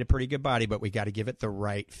 God made a pretty good body, but we got to give it the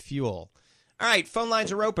right fuel. All right, phone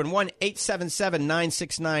lines are open,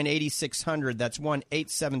 1-877-969-8600. That's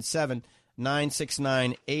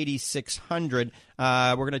 1-877-969-8600.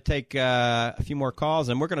 We're going to take a few more calls,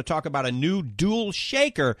 and we're going to talk about a new dual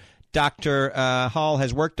shaker Dr. Hall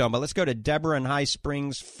has worked on. But let's go to Deborah in High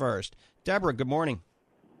Springs first. Deborah, good morning.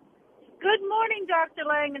 Good morning, Dr.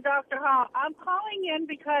 Lang and Dr. Hall. I'm calling in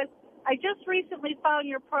because I just recently found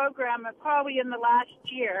your program, probably in the last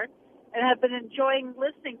year, and have been enjoying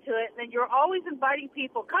listening to it. And you're always inviting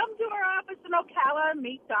people, come to our office in Ocala and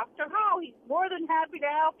meet Dr. Hall. He's more than happy to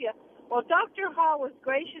help you. Well, Dr. Hall was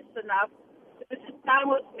gracious enough to sit down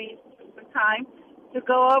with me some time to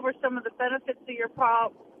go over some of the benefits of your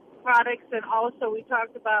products, and also we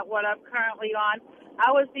talked about what I'm currently on.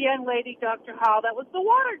 I was the young lady, Dr. Hall, that was the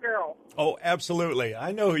water girl. Oh, absolutely.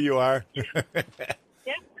 I know who you are.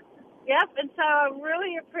 Yep, and so I'm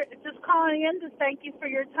really just calling in to thank you for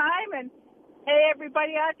your time. And, hey,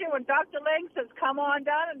 everybody out there, when Dr. Lang says come on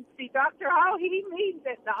down and see Dr. Hall, he means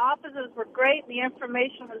it. The offices were great, and the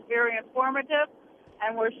information was very informative,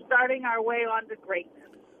 and we're starting our way on to greatness.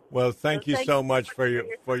 Well, thank you so much for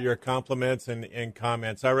your compliments and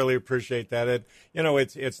comments. I really appreciate that.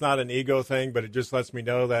 It's not an ego thing, but it just lets me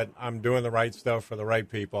know that I'm doing the right stuff for the right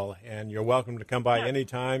people. And you're welcome to come by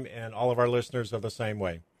anytime, and all of our listeners are the same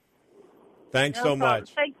way. Thanks so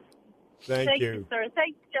much. Thank you, sir.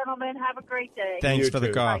 Thanks, gentlemen. Have a great day. Thanks for the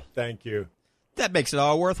call. Bye. Thank you. That makes it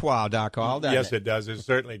all worthwhile, Doc Hall, doesn't it? Yes, it does. It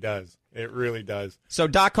certainly does. It really does. So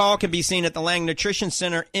Doc Hall can be seen at the Lang Nutrition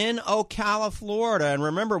Center in Ocala, Florida. And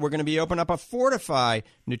remember, we're going to be opening up a Fortify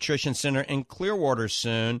Nutrition Center in Clearwater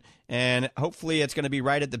soon. And hopefully it's going to be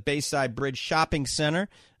right at the Bayside Bridge Shopping Center.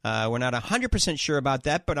 We're not 100% sure about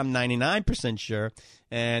that, but I'm 99% sure.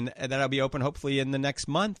 And that'll be open hopefully in the next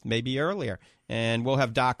month, maybe earlier. And we'll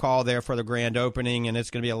have Doc Hall there for the grand opening, and it's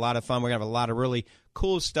going to be a lot of fun. We're going to have a lot of really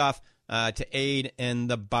cool stuff to aid in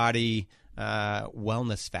the body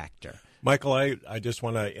wellness factor. Michael, I just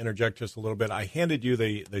want to interject just a little bit. I handed you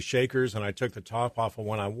the shakers, and I took the top off of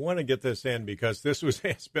one. I want to get this in because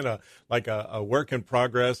it's been a work in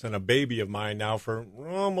progress and a baby of mine now for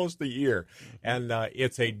almost a year. And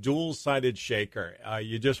it's a dual-sided shaker.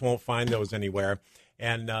 You just won't find those anywhere.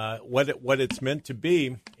 And what it's meant to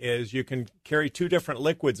be is you can carry two different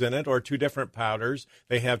liquids in it or two different powders.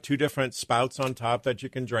 They have two different spouts on top that you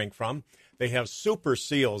can drink from. They have super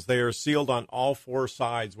seals. They are sealed on all four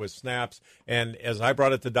sides with snaps. And as I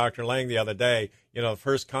brought it to Dr. Lang the other day, the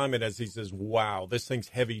first comment is he says, wow, this thing's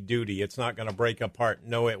heavy duty. It's not going to break apart.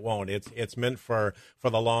 No, it won't. It's meant for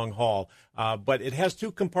the long haul. But it has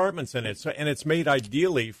two compartments in it. And it's made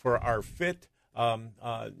ideally for our fit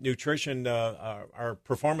nutrition, our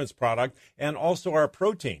performance product, and also our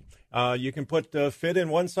protein. You can put the fit in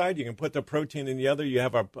one side, you can put the protein in the other. You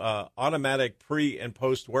have a automatic pre and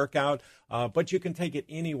post workout, but you can take it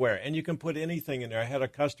anywhere and you can put anything in there. I had a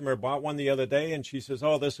customer bought one the other day and she says,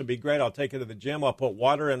 oh, this would be great. I'll take it to the gym. I'll put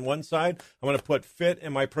water in one side. I'm going to put fit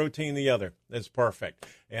and my protein in the other. It's perfect.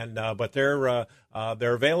 And but they're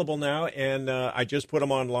available now, and I just put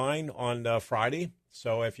them online on Friday.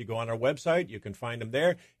 So if you go on our website, you can find them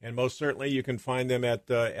there, and most certainly you can find them at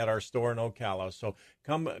our store in Ocala. So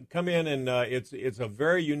come in, and it's a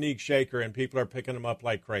very unique shaker, and people are picking them up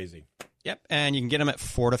like crazy. Yep, and you can get them at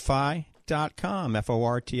Fortifeye.com,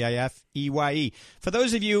 Fortifeye. For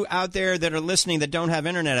those of you out there that are listening that don't have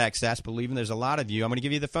internet access, believing there's a lot of you, I'm going to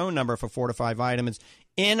give you the phone number for Fortifeye Vitamins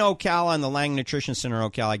in Ocala and the Lang Nutrition Center in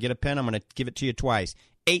Ocala. Get a pen. I'm going to give it to you twice.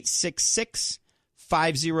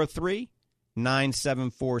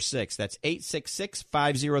 866-503-9746. That's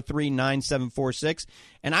 866-503-9746.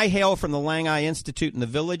 And I hail from the Lang Eye Institute in the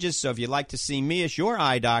Villages, so if you'd like to see me as your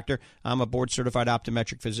eye doctor, I'm a board-certified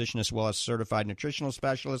optometric physician as well as certified nutritional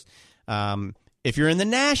specialist. If you're in the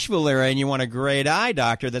Nashville area and you want a great eye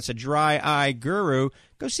doctor that's a dry eye guru,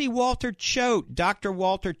 go see Walter Choate, Dr.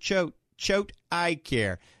 Walter Choate, Choate Eye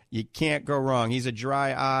Care. You can't go wrong. He's a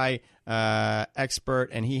dry eye expert,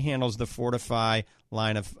 and he handles the Fortifeye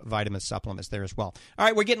line of vitamin supplements there as well. All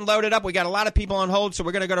right, we're getting loaded up. We got a lot of people on hold, so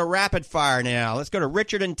we're going to go to rapid fire now. Let's go to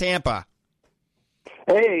Richard in Tampa.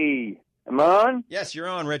 Hey, am I on? Yes, you're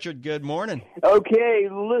on, Richard. Good morning. Okay,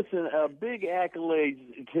 listen, a big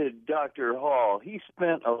accolade to Dr. Hall. He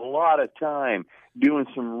spent a lot of time doing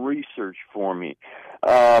some research for me.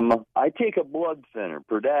 I take a blood thinner,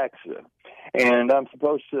 Pradaxa, and I'm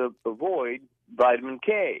supposed to avoid vitamin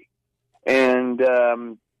K. And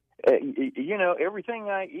everything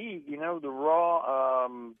I eat, the raw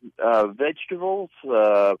vegetables,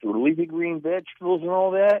 leafy green vegetables and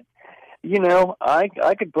all that,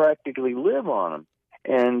 I could practically live on them.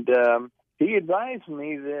 And he advised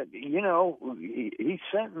me that, he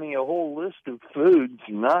sent me a whole list of foods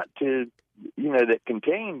not to, that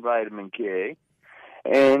contain vitamin K.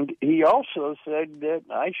 And he also said that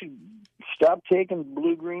I should stop taking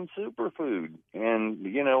blue-green superfood, and,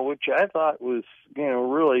 which I thought was,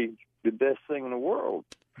 really the best thing in the world.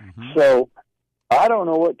 Mm-hmm. So I don't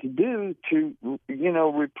know what to do to,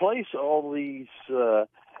 replace all these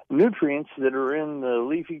nutrients that are in the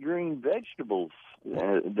leafy green vegetables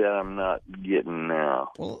that I'm not getting now.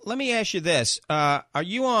 Well, let me ask you this. Are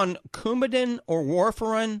you on Coumadin or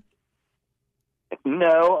warfarin?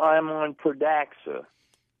 No, I'm on Pradaxa.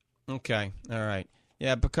 Okay, all right.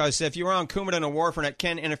 Yeah, because if you're on Coumadin or warfarin, it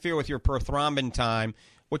can interfere with your prothrombin time.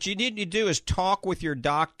 What you need to do is talk with your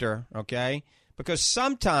doctor, okay? Because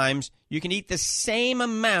sometimes you can eat the same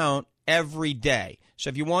amount every day. So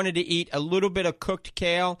if you wanted to eat a little bit of cooked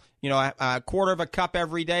kale, a quarter of a cup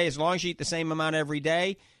every day, as long as you eat the same amount every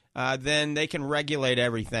day, then they can regulate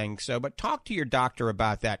everything. So, but talk to your doctor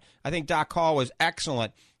about that. I think Doc Hall was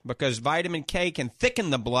excellent because vitamin K can thicken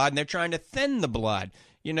the blood, and they're trying to thin the blood.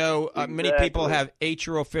 Exactly. Many people have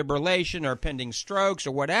atrial fibrillation or pending strokes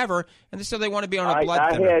or whatever, and so they want to be on a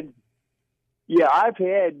blood thinner. I've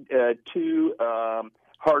had 2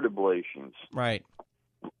 heart ablations. Right.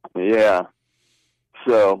 Yeah.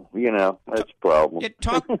 So, that's a problem.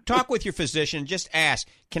 Talk with your physician. Just ask,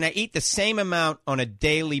 can I eat the same amount on a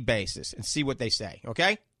daily basis, and see what they say,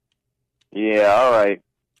 okay? Yeah, all right.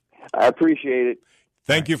 I appreciate it.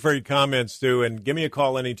 Thank you for your comments, Stu, and give me a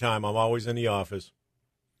call anytime. I'm always in the office.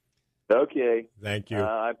 Okay. Thank you.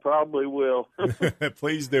 I probably will.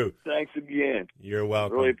 Please do. Thanks again. You're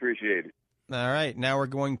welcome. Really appreciate it. All right. Now we're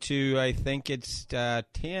going to, I think it's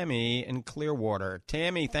Tammy in Clearwater.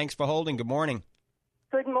 Tammy, thanks for holding. Good morning.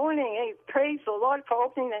 Good morning. Hey, praise the Lord for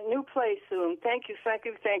opening that new place soon. Thank you, thank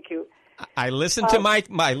you, thank you. I listen to my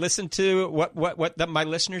what my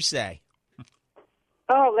listeners say.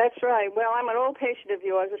 Oh, that's right. Well, I'm an old patient of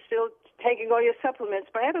yours. I'm still taking all your supplements,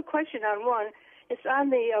 but I have a question on one. It's on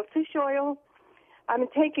the fish oil. I'm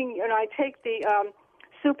taking, I take the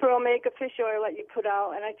Super Omega fish oil that you put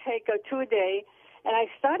out, and I take 2 a day. And I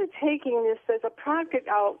started taking this. There's a product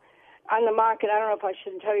out on the market. I don't know if I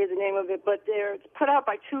shouldn't tell you the name of it, but it's put out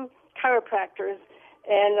by 2 chiropractors,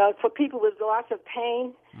 and for people with lots of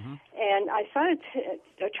pain. Mm-hmm. And I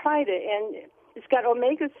tried it, and it's got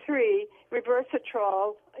omega-3,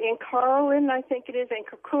 resveratrol, and kaolin, I think it is, and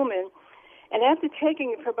curcumin. And after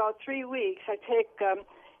taking it for about 3 weeks, I take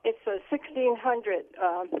it's 1,600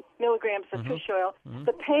 milligrams of fish oil. Mm-hmm.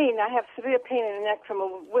 The pain, I have severe pain in the neck from a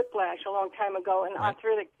whiplash a long time ago, and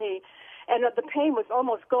arthritic knee. And the pain was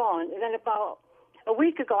almost gone. And then about a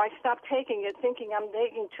week ago, I stopped taking it, thinking I'm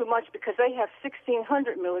taking too much because they have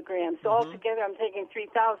 1,600 milligrams. So altogether, I'm taking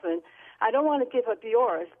 3,000. I don't want to give up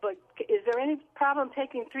yours, but is there any problem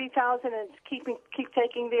taking 3,000 and keep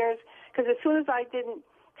taking theirs? Because as soon as I didn't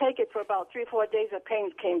take it for about 3 or 4 days, the pain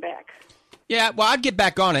came back. Yeah, well, I'd get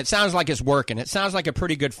back on it. It sounds like it's working. It sounds like a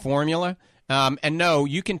pretty good formula. And no,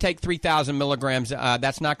 you can take 3,000 milligrams.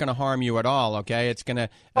 That's not going to harm you at all, okay? It's going to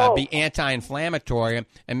be anti-inflammatory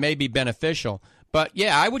and may be beneficial. But,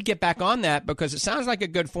 yeah, I would get back on that because it sounds like a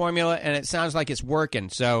good formula and it sounds like it's working.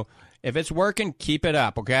 So if it's working, keep it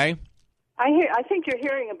up, okay? I think you're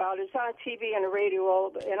hearing about it. It's on TV and the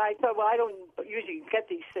radio. And I thought, well, I don't usually get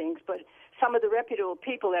these things, but some of the reputable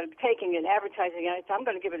people that are taking it and advertising it, I'm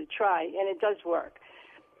going to give it a try, and it does work.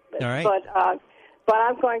 All right. But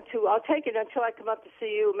I'll take it until I come up to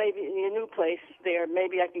see you, maybe in your new place there.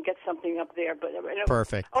 Maybe I can get something up there. But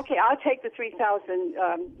perfect. Okay, I'll take the 3,000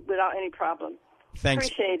 without any problem. Thanks.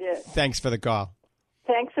 Appreciate it. Thanks for the call.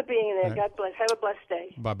 Thanks for being there. Right. God bless. Have a blessed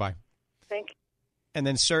day. Bye-bye. Thank you. And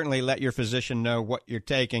then certainly let your physician know what you're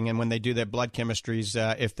taking. And when they do their blood chemistries,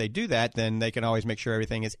 if they do that, then they can always make sure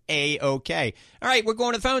everything is A-OK. All right, we're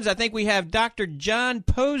going to the phones. I think we have Dr. John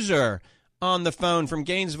Poser on the phone from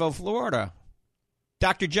Gainesville, Florida.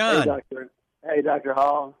 Dr. John. Hey, Dr.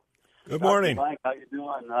 Hall. Good morning. Mike, how you doing?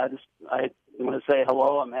 I want to say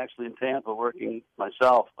hello. I'm actually in Tampa working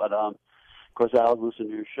myself, but of course I always listen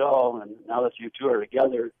to your show, and now that you two are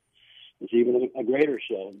together, it's even a greater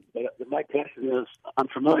show. But my question is, I'm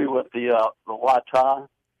familiar with the Wata,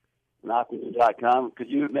 Aquaman.com. Could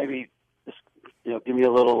you maybe just, give me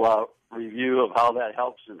a little review of how that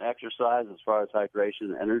helps in exercise as far as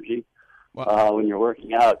hydration and energy when you're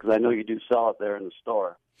working out? Because I know you do sell it there in the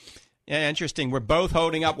store. Yeah, interesting. We're both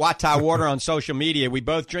holding up Wata water on social media. We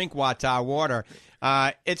both drink Wata water.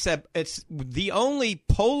 It's the only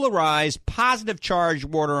polarized, positive charged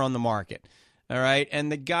water on the market. All right, and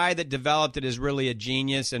the guy that developed it is really a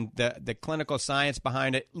genius, and the clinical science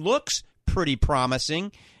behind it looks pretty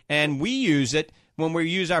promising, and we use it when we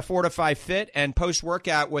use our Fortify Fit and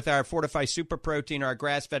post-workout with our Fortify Super Protein or our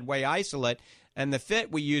grass-fed whey isolate, and the Fit,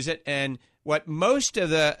 we use it, and what most of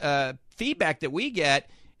the feedback that we get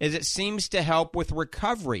is it seems to help with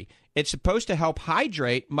recovery. It's supposed to help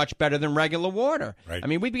hydrate much better than regular water. Right. I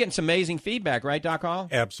mean, we've been getting some amazing feedback, right, Doc Hall?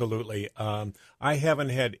 Absolutely. I haven't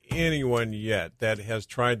had anyone yet that has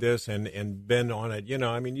tried this and been on it.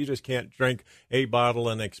 You just can't drink a bottle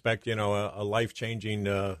and expect, a life-changing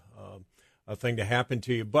a thing to happen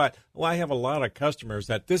to you. But I have a lot of customers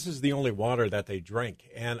that this is the only water that they drink.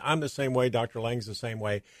 And I'm the same way. Dr. Lang's the same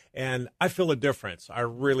way. And I feel a difference. I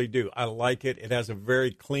really do. I like it. It has a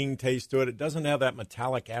very clean taste to it. It doesn't have that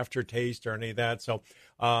metallic aftertaste or any of that. So,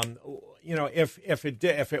 if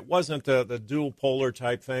it wasn't the dual polar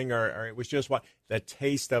type thing or it was just the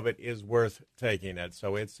taste of it is worth taking it.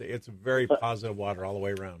 So it's very positive water all the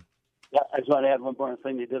way around. Yeah, I just want to add one more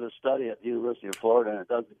thing. They did a study at the University of Florida, and it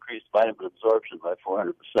does increase vitamin absorption by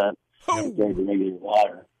 400% compared to regular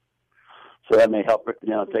water. So that may help,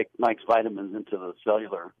 take Mike's vitamins into the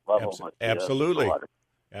cellular level. Absolutely. Water.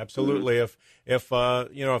 Absolutely.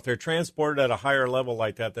 Mm-hmm. If they're transported at a higher level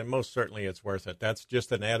like that, then most certainly it's worth it. That's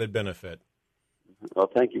just an added benefit.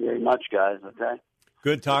 Well, thank you very much, guys. Okay.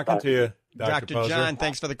 Good talking to you, Dr. Poser. John,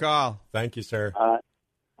 thanks for the call. Thank you, sir.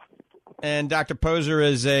 And Dr. Poser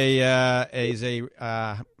is a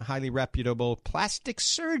highly reputable plastic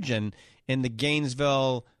surgeon in the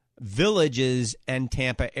Gainesville Villages and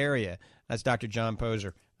Tampa area. That's Dr. John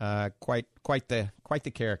Poser. Quite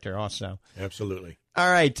the character, also. Absolutely. All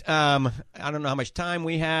right. I don't know how much time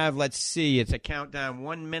we have. Let's see. It's a countdown.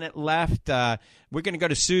 1 minute left. We're going to go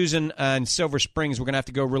to Susan in Silver Springs. We're going to have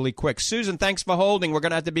to go really quick. Susan, thanks for holding. We're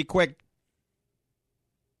going to have to be quick.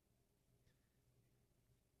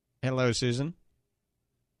 Hello, Susan.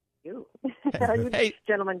 You. How are you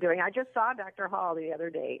gentlemen doing? I just saw Dr. Hall the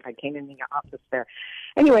other day. I came in the office there.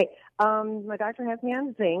 Anyway, my doctor has me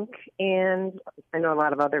on zinc, and I know a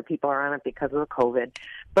lot of other people are on it because of the COVID,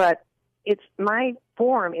 but my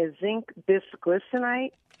form is zinc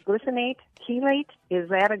bisglycinate chelate. Is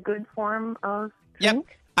that a good form of zinc? Yep.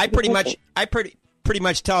 I pretty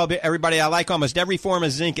much tell everybody I like almost every form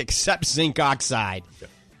of zinc except zinc oxide.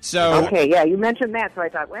 So okay, yeah, you mentioned that, so I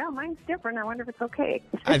thought, well, mine's different. I wonder if it's okay.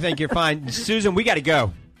 I think you're fine. Susan, we got to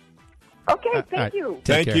go. Okay, thank you.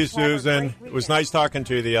 Thank you, Susan. It was nice talking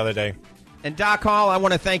to you the other day. And Doc Hall, I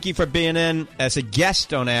want to thank you for being in as a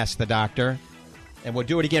guest on Ask the Doctor. And we'll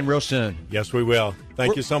do it again real soon. Yes, we will.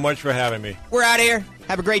 Thank you so much for having me. We're out of here.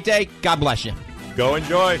 Have a great day. God bless you. Go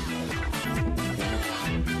enjoy.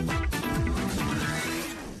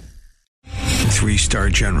 Three-star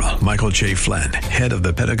General Michael J. Flynn, head of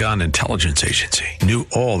the Pentagon Intelligence Agency, knew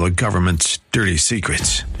all the government's dirty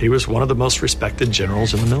secrets. He was one of the most respected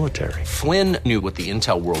generals in the military. Flynn knew what the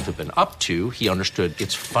intel world had been up to. He understood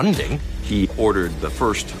its funding. He ordered the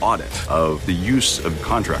first audit of the use of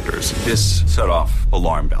contractors. This set off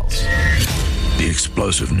alarm bells. The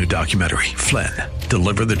explosive new documentary, Flynn,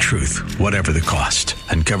 Deliver the Truth, Whatever the Cost,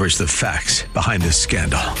 uncovers the facts behind this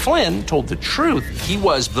scandal. Flynn told the truth. He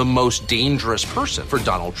was the most dangerous person for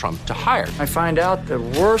Donald Trump to hire. I find out the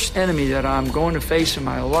worst enemy that I'm going to face in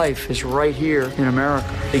my life is right here in America.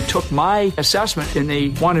 They took my assessment and they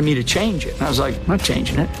wanted me to change it. And I was like, I'm not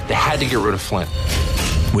changing it. They had to get rid of Flynn.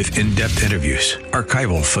 With in-depth interviews,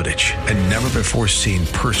 archival footage, and never-before-seen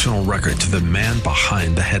personal records of the man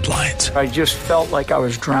behind the headlines. I just felt like I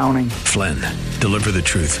was drowning. Flynn, Deliver the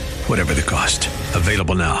Truth, Whatever the Cost.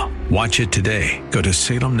 Available now. Watch it today. Go to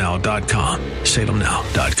salemnow.com.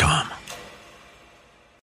 salemnow.com.